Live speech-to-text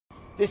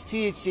this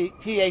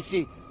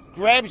THC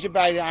grabs you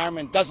by the arm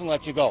and doesn't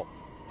let you go.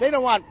 They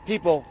don't want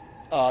people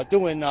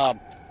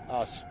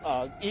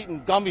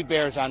eating gummy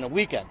bears on the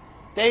weekend.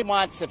 They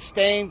want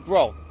sustained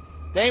growth.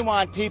 They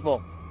want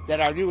people that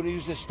are going to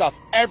use this stuff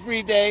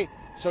every day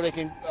so they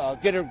can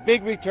get a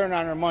big return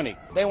on their money.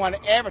 They want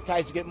to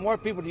advertise to get more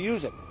people to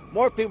use it,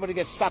 more people to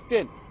get sucked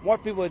in, more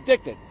people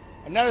addicted.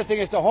 Another thing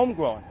is the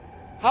homegrown.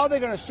 How are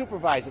they going to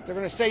supervise it? They're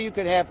going to say you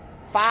could have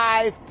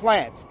 5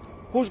 plants.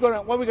 What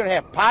are we going to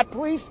have, pot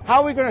police?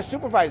 How are we going to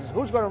supervise this?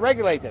 Who's going to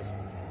regulate this?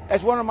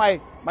 As one of my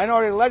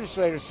minority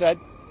legislators said,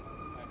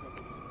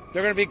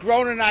 they're going to be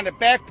growing it on the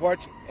back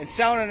porch and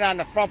selling it on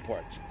the front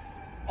porch.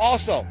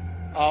 Also,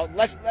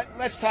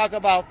 let's talk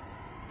about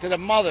to the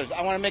mothers.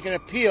 I want to make an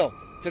appeal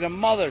to the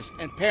mothers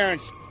and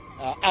parents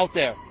out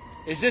there.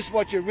 Is this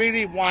what you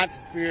really want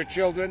for your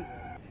children?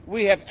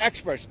 We have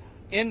experts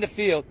in the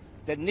field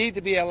that need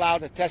to be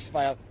allowed to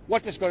testify on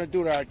what this is going to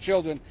do to our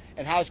children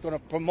and how it's going to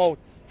promote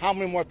how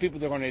many more people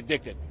they're going to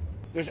addict it.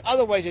 There's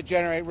other ways to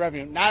generate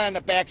revenue, not on the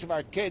backs of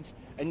our kids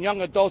and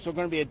young adults who are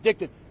going to be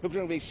addicted, who are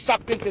going to be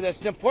sucked into this.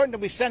 It's important that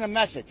we send a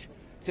message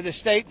to the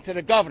state and to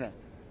the governor.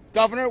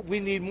 Governor, we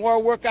need more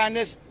work on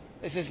this.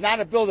 This is not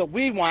a bill that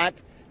we want.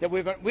 That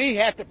we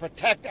have to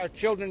protect our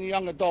children and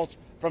young adults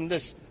from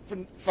this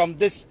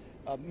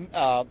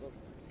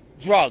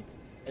drug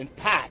and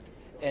pot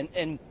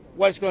and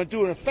what it's going to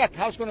do in effect,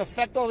 how it's going to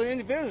affect all the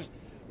individuals.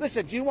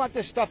 Listen, do you want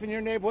this stuff in your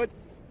neighborhood?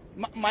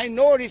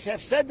 Minorities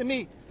have said to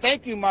me,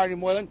 thank you, Marty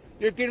Moylan,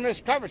 you're giving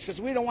us coverage because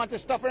we don't want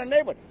this stuff in our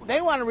neighborhood.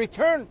 They want a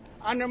return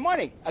on their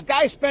money. A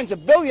guy spends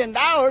 $1 billion.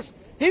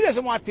 He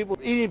doesn't want people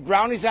eating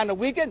brownies on the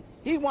weekend.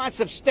 He wants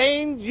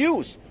sustained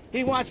use.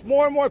 He wants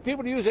more and more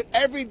people to use it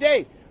every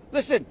day.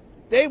 Listen,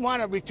 they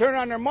want a return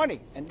on their money,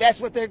 and that's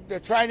what they're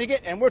trying to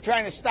get, and we're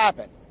trying to stop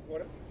it.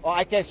 Oh,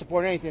 I can't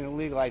support anything that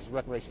legalizes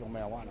recreational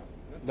marijuana.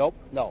 Nope,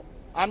 no.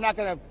 I'm not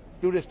going to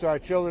do this to our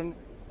children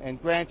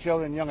and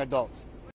grandchildren and young adults.